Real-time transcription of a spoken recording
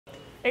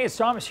Hey, it's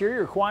Thomas here,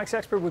 your aquatics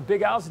expert with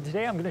Big Al's, and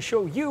today I'm going to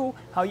show you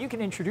how you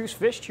can introduce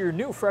fish to your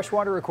new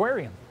freshwater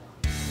aquarium.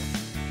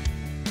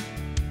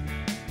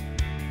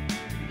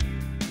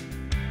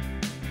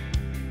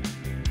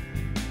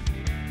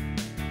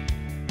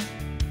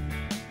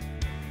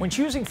 When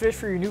choosing fish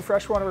for your new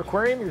freshwater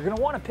aquarium, you're going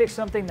to want to pick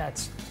something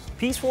that's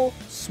peaceful,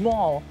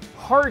 small,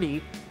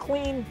 hardy,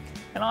 clean,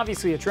 and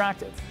obviously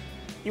attractive.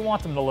 You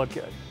want them to look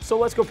good. So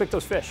let's go pick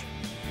those fish.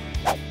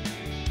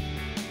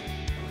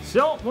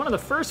 So one of the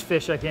first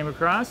fish I came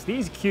across,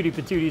 these cutie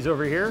patooties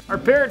over here, are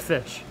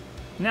parrotfish.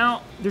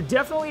 Now, they're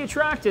definitely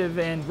attractive,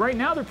 and right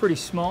now they're pretty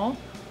small,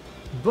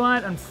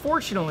 but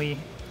unfortunately,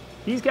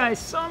 these guys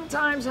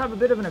sometimes have a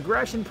bit of an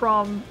aggression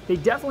problem. They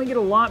definitely get a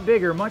lot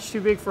bigger, much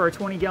too big for our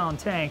 20-gallon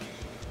tank,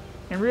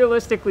 and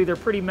realistically, they're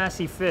pretty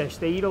messy fish.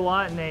 They eat a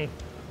lot and they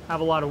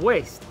have a lot of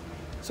waste.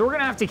 So we're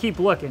gonna have to keep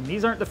looking.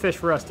 These aren't the fish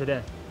for us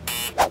today.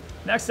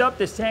 Next up,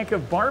 this tank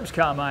of barbs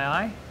caught my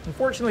eye.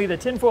 Unfortunately, the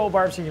tinfoil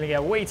barbs are gonna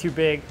get way too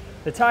big.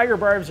 The tiger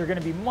barbs are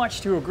gonna be much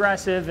too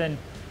aggressive, and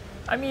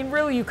I mean,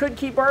 really, you could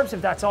keep barbs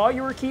if that's all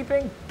you were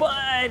keeping,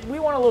 but we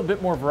want a little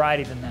bit more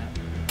variety than that.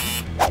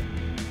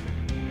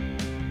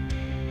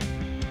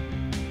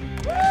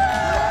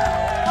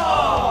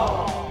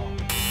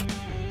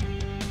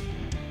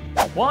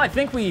 Well, I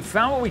think we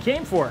found what we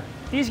came for.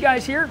 These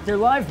guys here, they're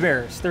live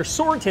bears. They're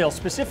swordtails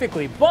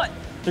specifically, but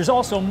there's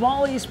also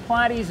mollies,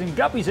 platies, and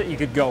guppies that you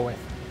could go with.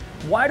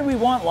 Why do we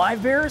want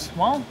live bears?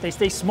 Well, they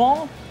stay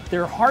small,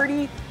 they're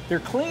hardy, they're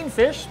clean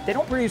fish, they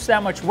don't produce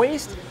that much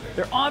waste,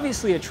 they're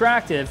obviously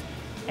attractive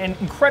and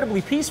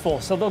incredibly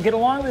peaceful, so they'll get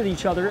along with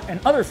each other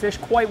and other fish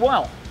quite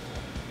well.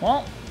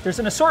 Well, there's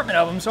an assortment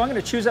of them, so I'm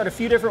gonna choose out a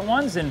few different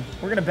ones and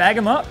we're gonna bag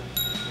them up.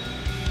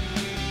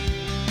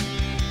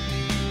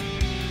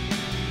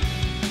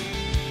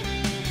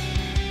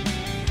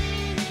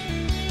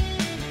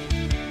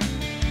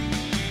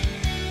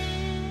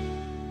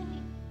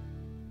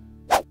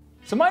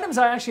 Some items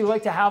I actually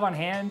like to have on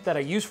hand that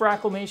I use for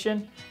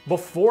acclimation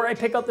before I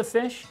pick up the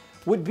fish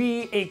would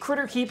be a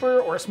critter keeper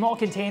or a small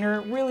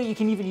container. Really, you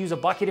can even use a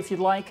bucket if you'd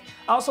like.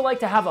 I also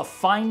like to have a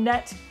fine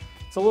net.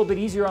 It's a little bit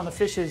easier on the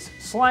fish's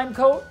slime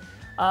coat.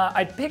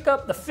 I'd pick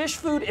up the fish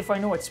food if I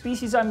know what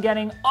species I'm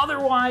getting.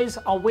 Otherwise,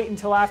 I'll wait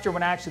until after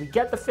when I actually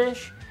get the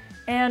fish.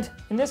 And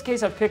in this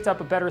case, I've picked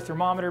up a better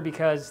thermometer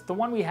because the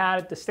one we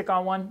had, the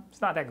stick-on one, it's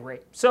not that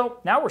great. So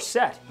now we're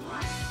set.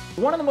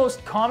 One of the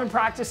most common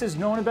practices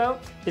known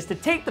about is to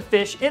take the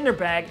fish in their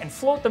bag and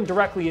float them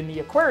directly in the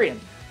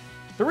aquarium.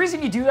 The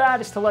reason you do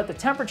that is to let the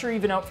temperature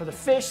even out for the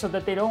fish so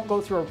that they don't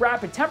go through a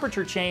rapid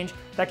temperature change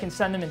that can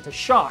send them into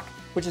shock,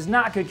 which is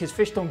not good because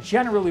fish don't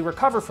generally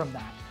recover from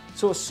that.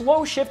 So a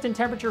slow shift in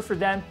temperature for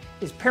them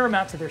is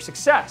paramount to their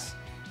success.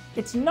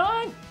 It's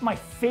not my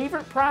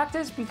favorite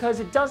practice because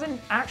it doesn't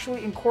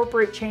actually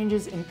incorporate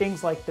changes in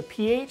things like the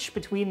pH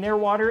between their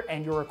water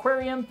and your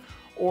aquarium,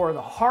 or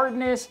the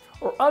hardness,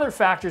 or other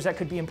factors that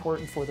could be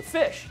important for the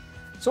fish.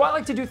 So I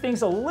like to do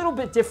things a little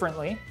bit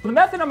differently. The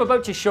method I'm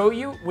about to show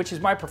you, which is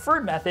my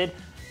preferred method,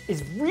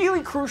 is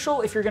really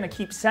crucial if you're gonna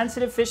keep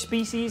sensitive fish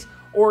species,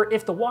 or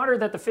if the water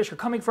that the fish are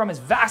coming from is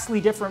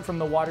vastly different from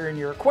the water in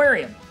your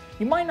aquarium.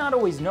 You might not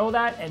always know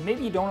that, and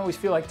maybe you don't always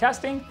feel like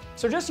testing,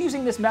 so just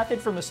using this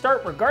method from the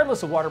start,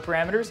 regardless of water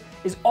parameters,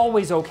 is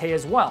always okay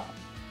as well.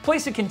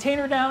 Place a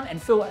container down and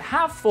fill it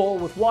half full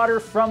with water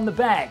from the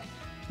bag.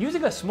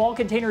 Using a small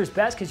container is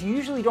best because you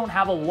usually don't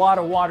have a lot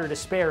of water to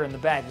spare in the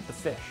bag with the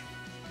fish.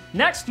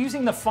 Next,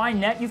 using the fine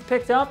net you've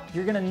picked up,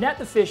 you're gonna net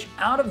the fish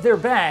out of their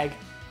bag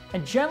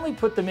and gently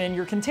put them in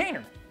your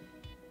container.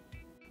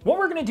 What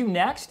we're gonna do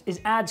next is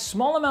add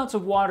small amounts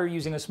of water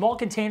using a small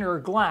container or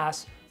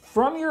glass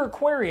from your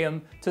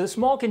aquarium to the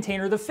small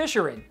container the fish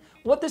are in.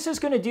 What this is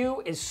gonna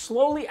do is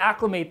slowly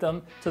acclimate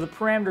them to the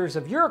parameters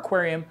of your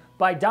aquarium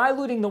by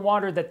diluting the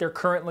water that they're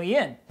currently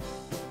in.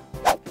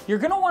 You're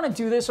gonna wanna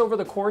do this over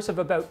the course of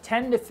about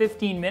 10 to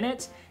 15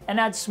 minutes and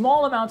add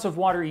small amounts of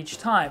water each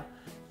time.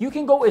 You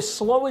can go as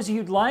slow as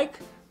you'd like,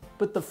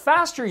 but the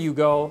faster you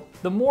go,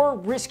 the more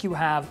risk you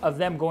have of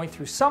them going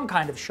through some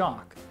kind of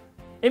shock.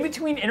 In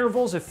between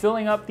intervals of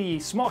filling up the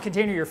small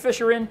container your fish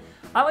are in,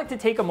 I like to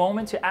take a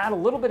moment to add a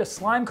little bit of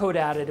slime coat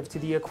additive to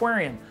the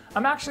aquarium.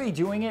 I'm actually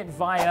doing it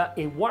via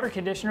a water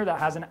conditioner that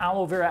has an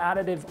aloe vera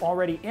additive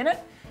already in it.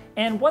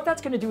 And what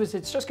that's gonna do is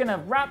it's just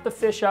gonna wrap the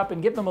fish up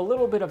and give them a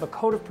little bit of a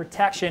coat of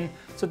protection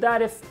so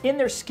that if in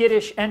their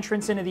skittish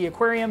entrance into the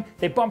aquarium,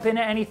 they bump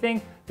into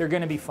anything, they're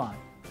gonna be fine.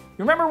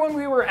 You remember when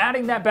we were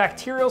adding that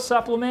bacterial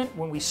supplement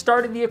when we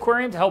started the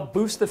aquarium to help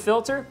boost the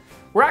filter?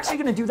 We're actually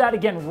gonna do that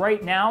again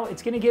right now.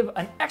 It's gonna give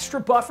an extra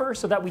buffer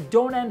so that we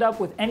don't end up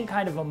with any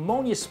kind of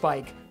ammonia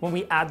spike when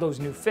we add those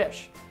new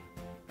fish.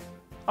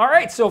 All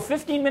right, so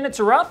 15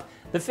 minutes are up.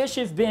 The fish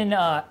have been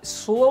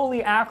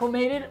slowly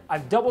acclimated.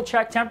 I've double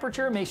checked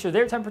temperature, make sure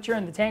their temperature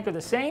and the tank are the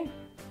same.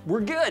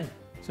 We're good.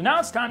 So now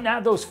it's time to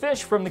add those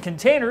fish from the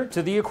container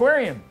to the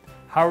aquarium.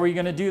 How are we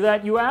gonna do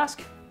that, you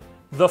ask?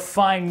 The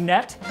fine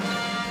net.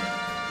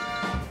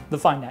 The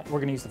fine net,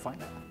 we're gonna use the fine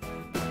net.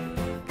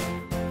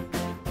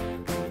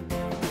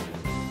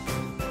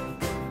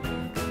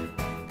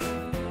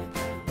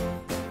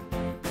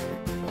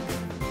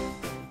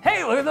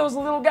 look at those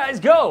little guys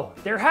go.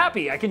 They're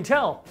happy, I can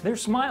tell. They're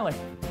smiling.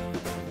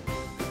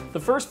 The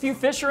first few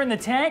fish are in the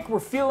tank. We're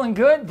feeling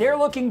good. They're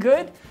looking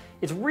good.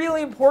 It's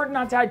really important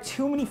not to add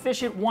too many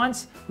fish at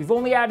once. We've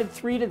only added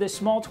 3 to this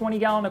small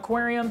 20-gallon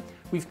aquarium.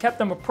 We've kept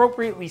them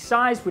appropriately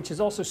sized, which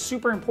is also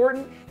super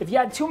important. If you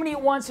add too many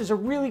at once, there's a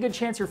really good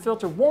chance your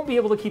filter won't be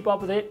able to keep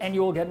up with it and you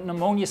will get an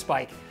ammonia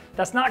spike.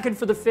 That's not good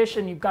for the fish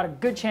and you've got a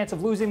good chance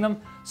of losing them,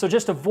 so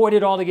just avoid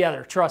it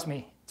altogether. Trust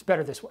me, it's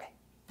better this way.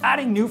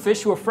 Adding new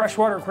fish to a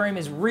freshwater aquarium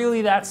is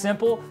really that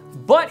simple,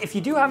 but if you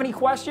do have any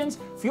questions,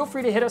 feel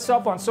free to hit us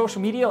up on social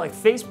media like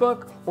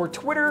Facebook or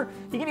Twitter.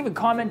 You can even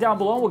comment down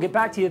below and we'll get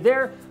back to you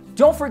there.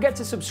 Don't forget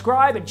to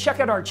subscribe and check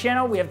out our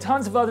channel. We have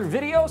tons of other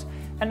videos,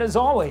 and as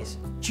always,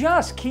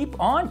 just keep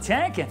on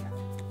tanking,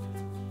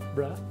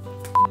 bruh.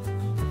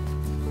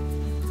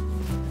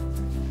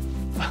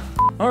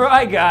 All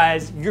right,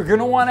 guys, you're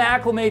gonna wanna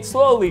acclimate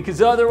slowly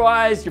because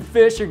otherwise your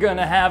fish are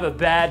gonna have a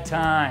bad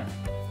time.